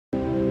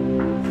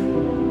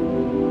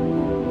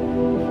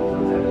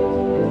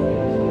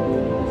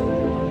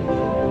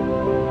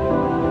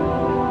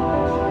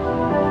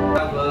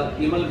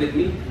with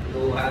me,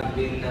 who has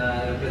been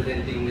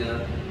representing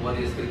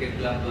Warriors Cricket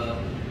Club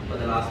for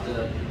the last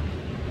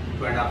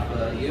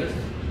 2.5 years,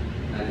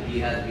 and he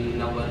has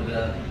been our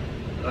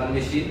run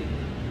machine.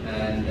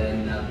 And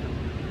then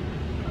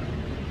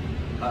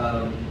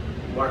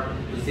what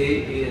to say,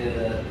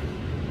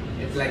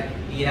 it's like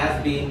he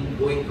has been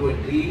going through a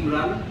dream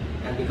run,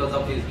 and because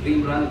of his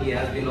dream run he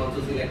has been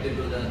also selected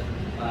to the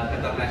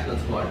Qatar national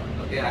squad.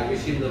 Okay, I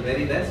wish him the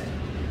very best,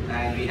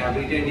 and we have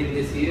retained him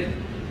this year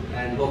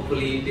and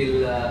hopefully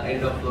till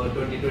end of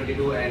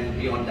 2022 and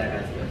beyond that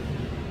as well.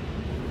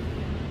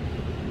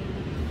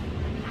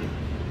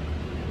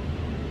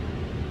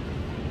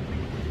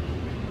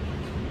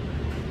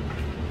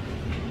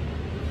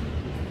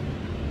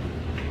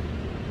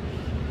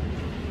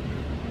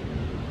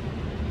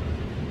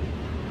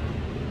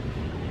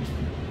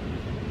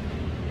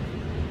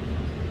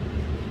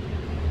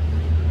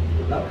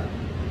 Good luck.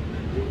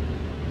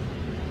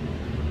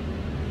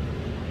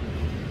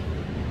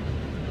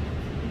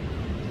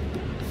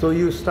 So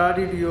you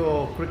started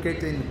your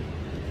cricket in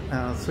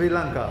Sri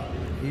Lanka.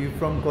 You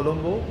from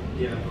Colombo?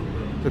 Yeah, from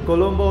Colombo. So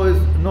Colombo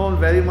is known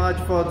very much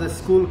for the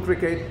school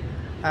cricket,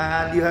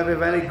 and you have a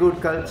very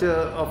good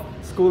culture of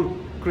school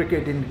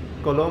cricket in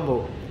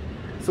Colombo.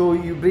 So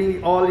you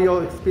bring all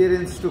your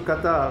experience to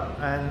Qatar,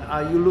 and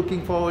are you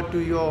looking forward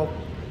to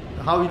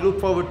how you look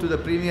forward to the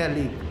Premier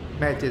League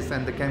matches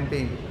and the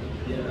campaign?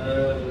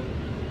 Yeah,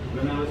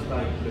 when I was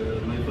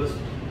my first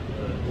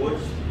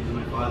coach is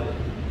my father.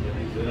 That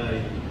is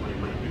where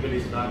my cricket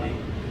is starting.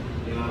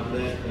 Then after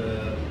that,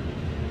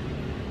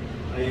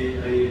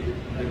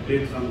 I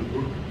played some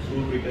good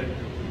school cricket.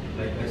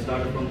 Like I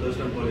started from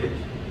Thurston College,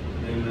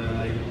 then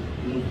I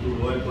moved to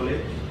Royal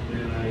College,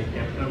 then I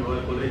captained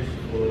Royal College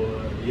for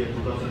year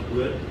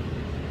 2012.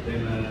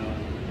 Then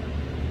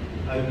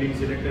I've been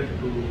selected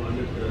to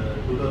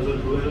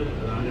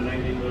 2012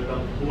 under-19 World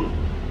Cup pool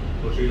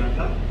for Sri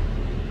Lanka.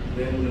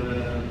 Then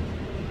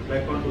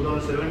back on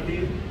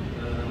 2017,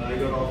 I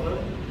got offer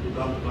to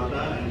come to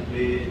Qatar and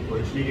play for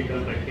HDK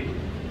contracting.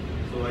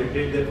 So I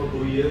played there for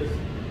 2 years.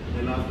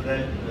 Then after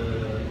that,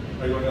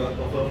 I got an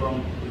offer from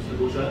Mr.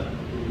 Gosha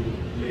to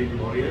play in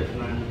Warriors,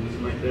 and this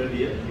is my 3rd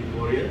year with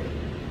Warriors.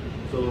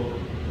 So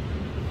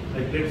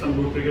I played some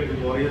good cricket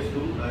with Warriors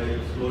too. I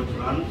scored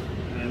runs,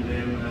 and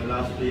then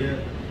last year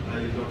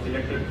I got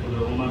selected for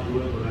the Oman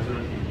tour for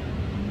national team.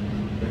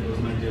 That was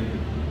my journey.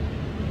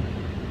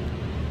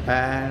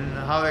 And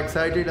how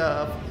excited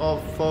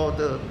for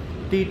the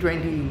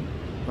T20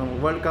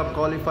 World Cup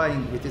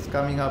qualifying, which is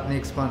coming up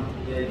next month?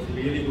 Yeah, it's a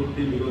really good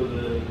thing because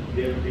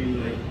we have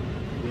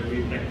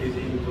been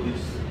practicing for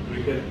this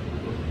cricket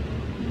for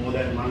more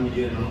than 1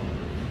 year now,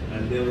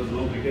 and there was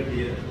no cricket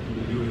here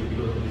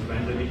because of this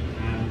pandemic,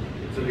 and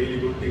it's a really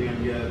good thing,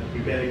 and we are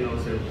preparing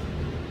ourselves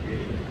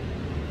really.